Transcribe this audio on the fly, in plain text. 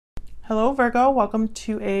Hello Virgo, welcome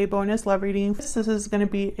to a bonus love reading. This is going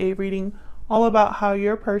to be a reading all about how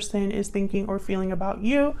your person is thinking or feeling about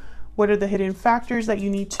you. What are the hidden factors that you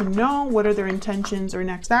need to know? What are their intentions or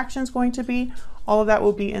next actions going to be? All of that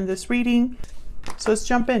will be in this reading. So let's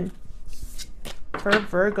jump in. For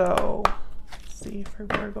Virgo, let's see, for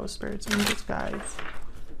Virgo spirits, angels, guides,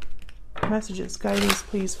 messages, guidance,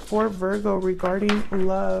 please, for Virgo regarding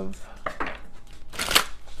love.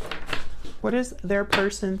 What is their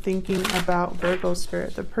person thinking about Virgo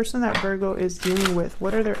spirit? The person that Virgo is dealing with,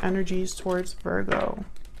 what are their energies towards Virgo?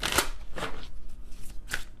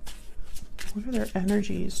 What are their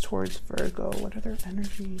energies towards Virgo? What are their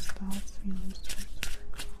energies, thoughts, feelings towards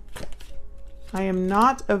Virgo? I am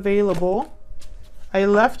not available. I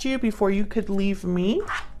left you before you could leave me.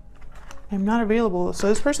 I'm not available. So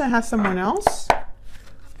this person has someone else,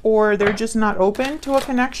 or they're just not open to a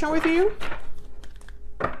connection with you.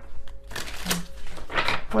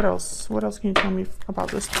 What else? What else can you tell me about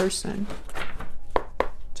this person?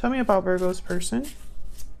 Tell me about Virgo's person.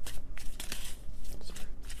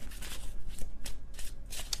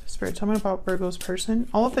 Spirit, tell me about Virgo's person.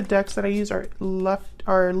 All of the decks that I use are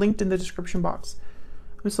linked in the description box.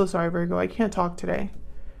 I'm so sorry, Virgo. I can't talk today.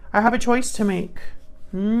 I have a choice to make.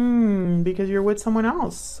 Because you're with someone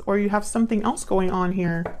else, or you have something else going on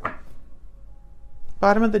here.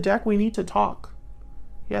 Bottom of the deck, we need to talk.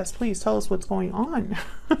 Yes, please tell us what's going on.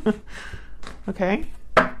 Okay.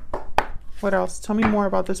 What else? Tell me more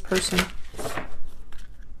about this person.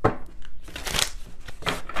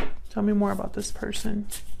 Tell me more about this person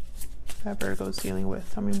that Virgo's dealing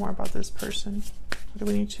with. Tell me more about this person. What do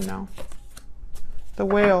we need to know? The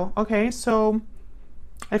whale. Okay, so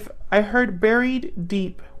I heard buried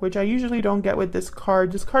deep, which I usually don't get with this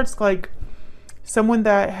card. This card's like someone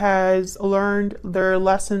that has learned their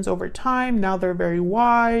lessons over time. Now they're very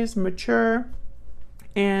wise, mature,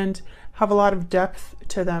 and have a lot of depth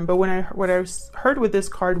to them. But what I heard with this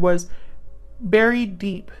card was buried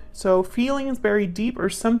deep. So feelings buried deep, or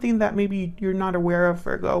something that maybe you're not aware of,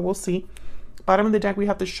 Virgo. We'll see. Bottom of the deck, we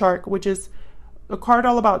have the shark, which is a card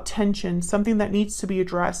all about tension, something that needs to be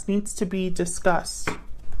addressed, needs to be discussed.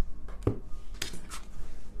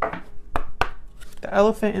 The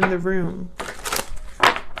elephant in the room.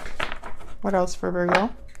 What else for Virgo?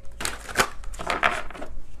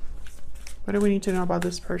 What do we need to know about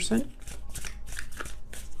this person?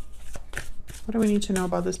 What do we need to know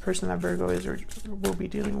about this person that Virgo is or will be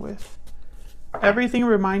dealing with? Everything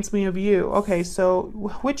reminds me of you. Okay, so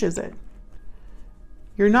which is it?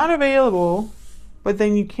 You're not available, but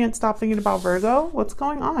then you can't stop thinking about Virgo? What's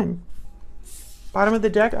going on? Bottom of the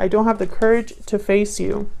deck, I don't have the courage to face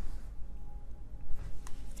you.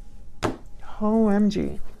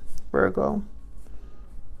 OMG. Virgo.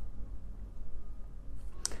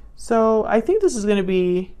 So I think this is going to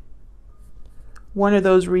be one of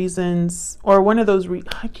those reasons, or one of those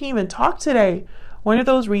I can't even talk today. One of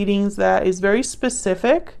those readings that is very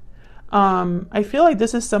specific. I feel like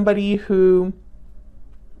this is somebody who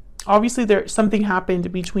obviously something happened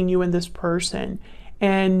between you and this person,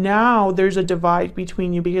 and now there's a divide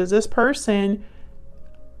between you because this person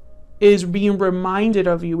is being reminded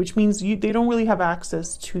of you, which means they don't really have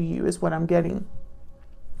access to you, is what I'm getting.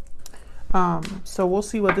 So we'll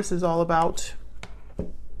see what this is all about.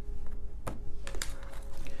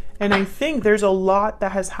 And I think there's a lot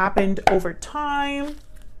that has happened over time.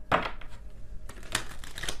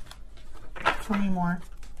 Tell me more.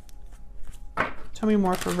 Tell me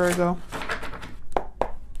more for Virgo.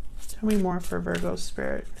 Tell me more for Virgo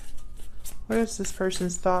spirit. What is this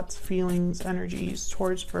person's thoughts, feelings, energies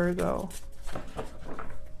towards Virgo?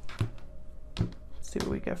 Let's see what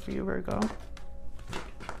we get for you, Virgo.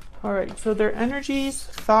 All right, so their energies,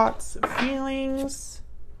 thoughts, feelings,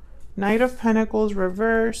 Knight of Pentacles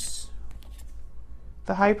reverse,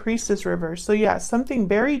 the High Priestess reverse. So yeah, something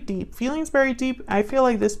buried deep, feelings buried deep. I feel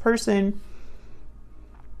like this person,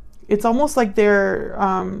 it's almost like they're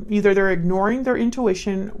either they're ignoring their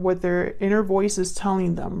intuition, what their inner voice is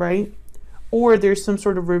telling them, right? Or there's some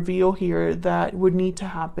sort of reveal here that would need to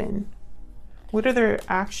happen. What are their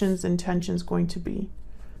actions, intentions going to be?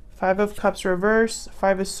 Five of Cups reverse,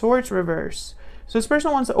 Five of Swords reverse. So this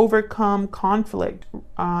person wants to overcome conflict,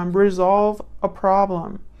 resolve a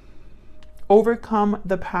problem, overcome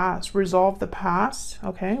the past, resolve the past.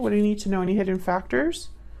 Okay, what do you need to know? Any hidden factors?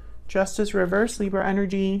 Justice reverse, Libra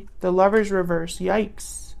energy, the Lovers reverse,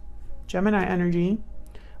 yikes. Gemini energy.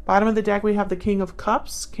 Bottom of the deck, we have the King of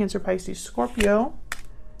Cups, Cancer, Pisces, Scorpio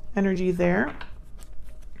energy there.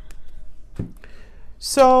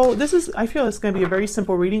 So this is, I feel it's going to be a very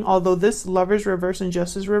simple reading, although this Lovers reverse and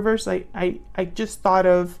Justice reverse, I just thought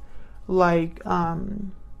of like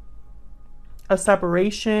a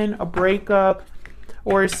separation, a breakup,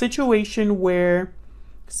 or a situation where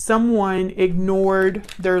someone ignored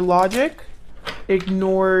their logic,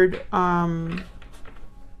 ignored,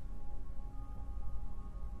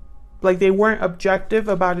 like they weren't objective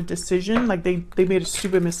about a decision, like they made a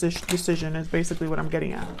stupid decision is basically what I'm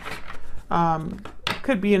getting at.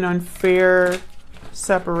 Could be an unfair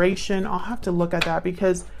separation. I'll have to look at that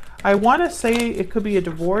because I want to say it could be a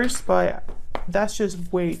divorce, but that's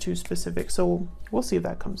just way too specific. So we'll see if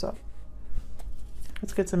that comes up.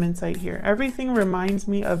 Let's get some insight here. Everything reminds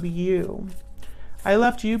me of you. I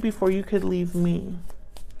left you before you could leave me.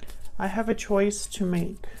 I have a choice to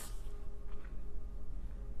make.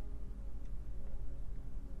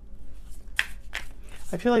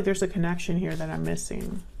 I feel like there's a connection here that I'm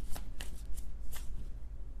missing.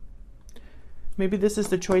 Maybe this is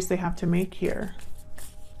the choice they have to make here.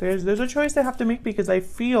 There's a choice they have to make because I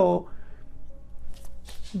feel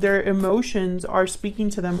their emotions are speaking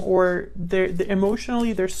to them, or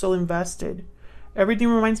emotionally they're still invested. Everything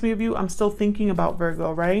reminds me of you. I'm still thinking about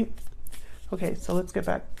Virgo, right? Okay, so let's get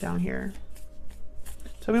back down here.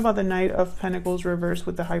 Tell me about the Knight of Pentacles reverse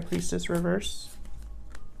with the High Priestess reverse.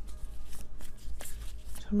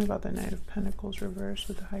 Tell me about the Knight of Pentacles reverse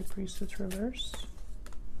with the High Priestess reverse.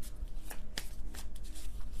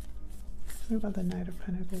 Tell me about the Knight of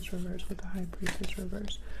Pentacles reverse with the High Priestess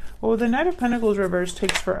reverse. Well, the Knight of Pentacles reverse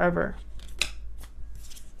takes forever.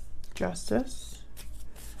 Justice.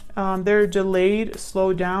 They're delayed,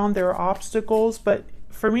 slowed down, there are obstacles, but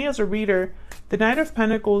for me as a reader, the Knight of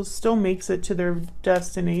Pentacles still makes it to their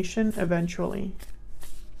destination eventually.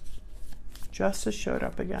 Justice showed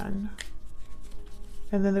up again.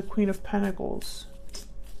 And then the Queen of Pentacles.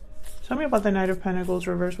 Tell me about the Knight of Pentacles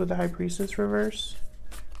reverse with the High Priestess reverse.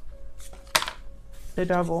 The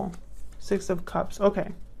Devil. Six of Cups.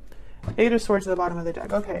 Okay. Eight of Swords at the bottom of the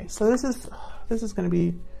deck. Okay, so this is going to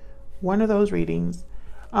be one of those readings.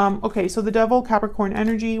 Okay, so the Devil, Capricorn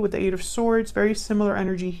energy with the Eight of Swords. Very similar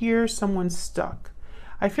energy here. Someone's stuck.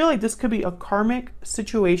 I feel like this could be a karmic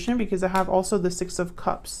situation because I have also the Six of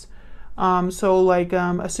Cups. So like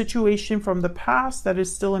a situation from the past that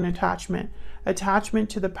is still an attachment. Attachment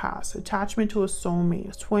to the past. Attachment to a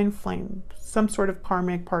soulmate, a twin flame, some sort of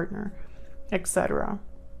karmic partner, etc.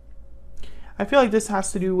 I feel like this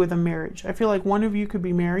has to do with a marriage. I feel like one of you could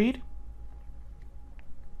be married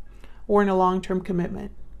or in a long-term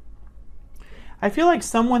commitment. I feel like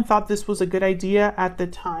someone thought this was a good idea at the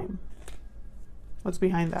time. What's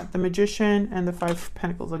behind that? The Magician and the Five of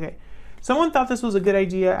Pentacles. Okay. Someone thought this was a good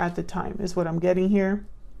idea at the time is what I'm getting here.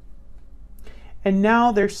 And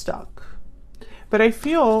now they're stuck. But I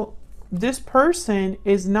feel this person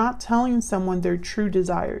is not telling someone their true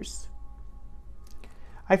desires.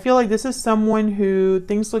 I feel like this is someone who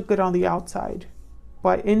things look good on the outside,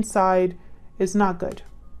 but inside is not good.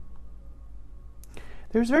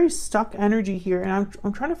 There's very stuck energy here, and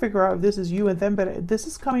I'm trying to figure out if this is you and them, but this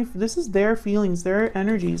is their feelings, their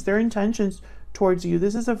energies, their intentions towards you.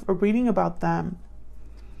 This is a reading about them.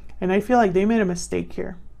 And I feel like they made a mistake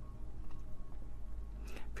here.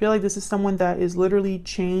 I feel like this is someone that is literally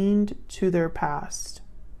chained to their past.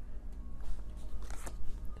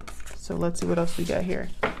 So let's see what else we got here.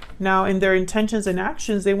 Now, in their intentions and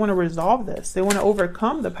actions, they want to resolve this. They want to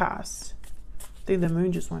overcome the past. I think the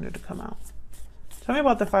Moon just wanted to come out. Tell me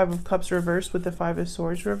about the Five of Cups reverse with the Five of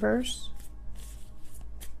Swords reverse.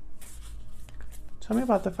 Tell me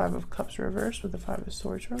about the Five of Cups reverse with the Five of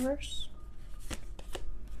Swords reverse.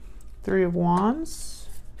 Three of Wands.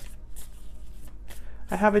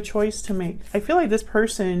 I have a choice to make. I feel like this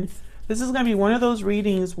person, this is going to be one of those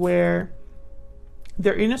readings where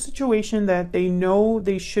they're in a situation that they know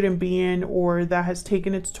they shouldn't be in, or that has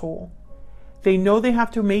taken its toll. They know they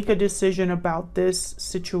have to make a decision about this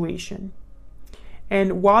situation.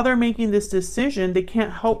 And while they're making this decision, they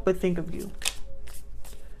can't help but think of you.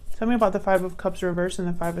 Tell me about the Five of Cups reverse and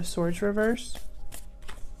the Five of Swords reverse.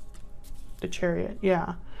 The Chariot.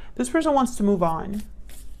 Yeah. This person wants to move on.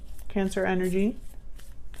 Cancer energy.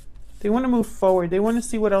 They want to move forward. They want to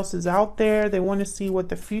see what else is out there. They want to see what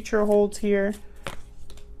the future holds here.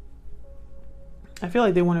 I feel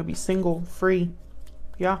like they want to be single, free.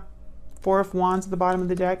 Yeah. Four of Wands at the bottom of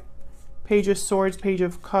the deck. Page of Swords, Page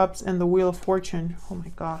of Cups, and the Wheel of Fortune. Oh my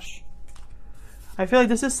gosh. I feel like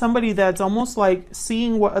this is somebody that's almost like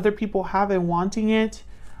seeing what other people have and wanting it.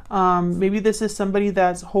 Maybe this is somebody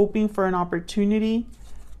that's hoping for an opportunity.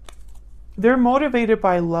 They're motivated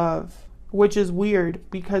by love, which is weird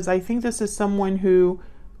because I think this is someone who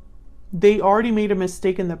they already made a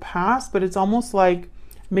mistake in the past, but it's almost like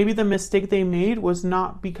maybe the mistake they made was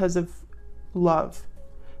not because of love.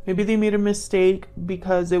 Maybe they made a mistake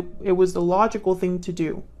because it was the logical thing to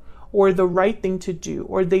do, or the right thing to do,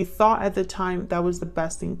 or they thought at the time that was the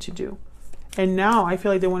best thing to do. And now I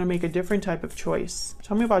feel like they want to make a different type of choice.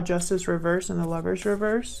 Tell me about Justice reverse and the Lovers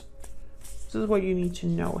reverse. This is what you need to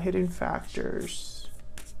know. Hidden factors.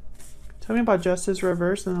 Tell me about Justice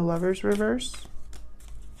reverse and the Lovers reverse.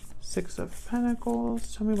 Six of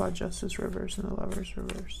Pentacles. Tell me about Justice reverse and the Lovers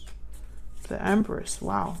reverse. The Empress.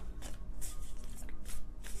 Wow.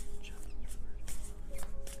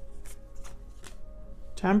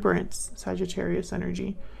 Temperance. Sagittarius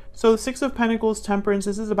energy. So the Six of Pentacles, Temperance,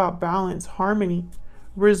 this is about balance, harmony,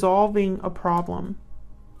 resolving a problem.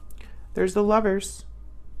 There's the Lovers.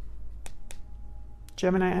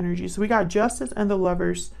 Gemini energy. So we got Justice and the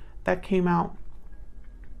Lovers that came out.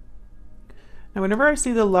 Now, whenever I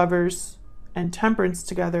see the Lovers and Temperance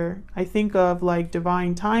together, I think of like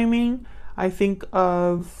divine timing. I think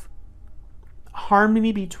of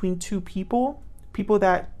harmony between two people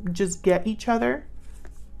that just get each other.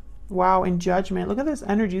 Wow, and Judgment. Look at this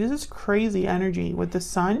energy. This is crazy energy with the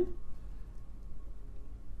Sun.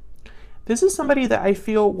 This is somebody that I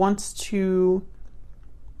feel wants to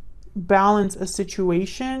balance a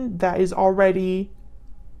situation that is already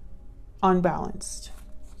unbalanced.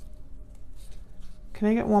 Can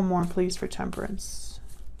I get one more, please, for Temperance?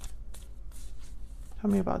 Tell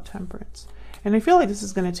me about Temperance. And I feel like this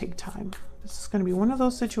is going to take time. This is going to be one of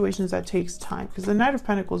those situations that takes time, because the Knight of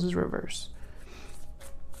Pentacles is reverse.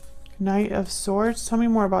 Knight of Swords. Tell me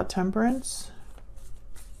more about Temperance.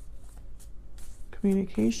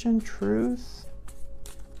 Communication, truth.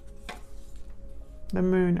 The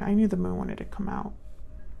Moon. I knew the Moon wanted to come out.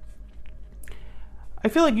 I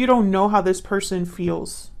feel like you don't know how this person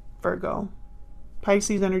feels, Virgo.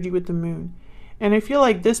 Pisces energy with the Moon. And I feel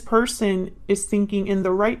like this person is thinking, in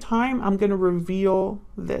the right time, I'm going to reveal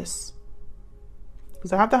this.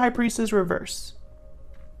 Because I have the High Priestess reverse.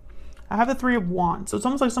 I have the Three of Wands. So it's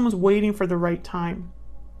almost like someone's waiting for the right time.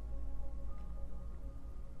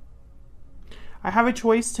 I have a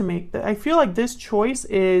choice to make. I feel like this choice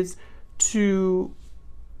is to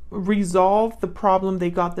resolve the problem they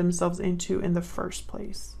got themselves into in the first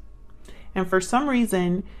place. And for some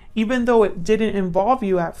reason, even though it didn't involve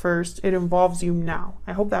you at first, it involves you now.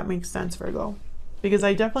 I hope that makes sense, Virgo. Because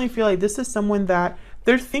I definitely feel like this is someone that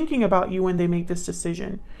they're thinking about you when they make this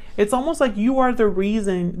decision. It's almost like you are the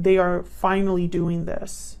reason they are finally doing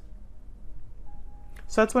this.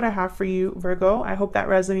 So that's what I have for you, Virgo. I hope that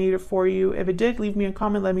resonated for you. If it did, leave me a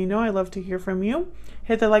comment. Let me know. I love to hear from you.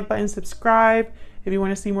 Hit the like button, subscribe. If you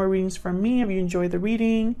want to see more readings from me, if you enjoyed the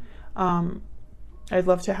reading, I'd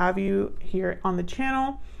love to have you here on the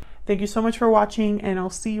channel. Thank you so much for watching, and I'll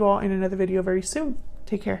see you all in another video very soon.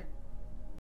 Take care.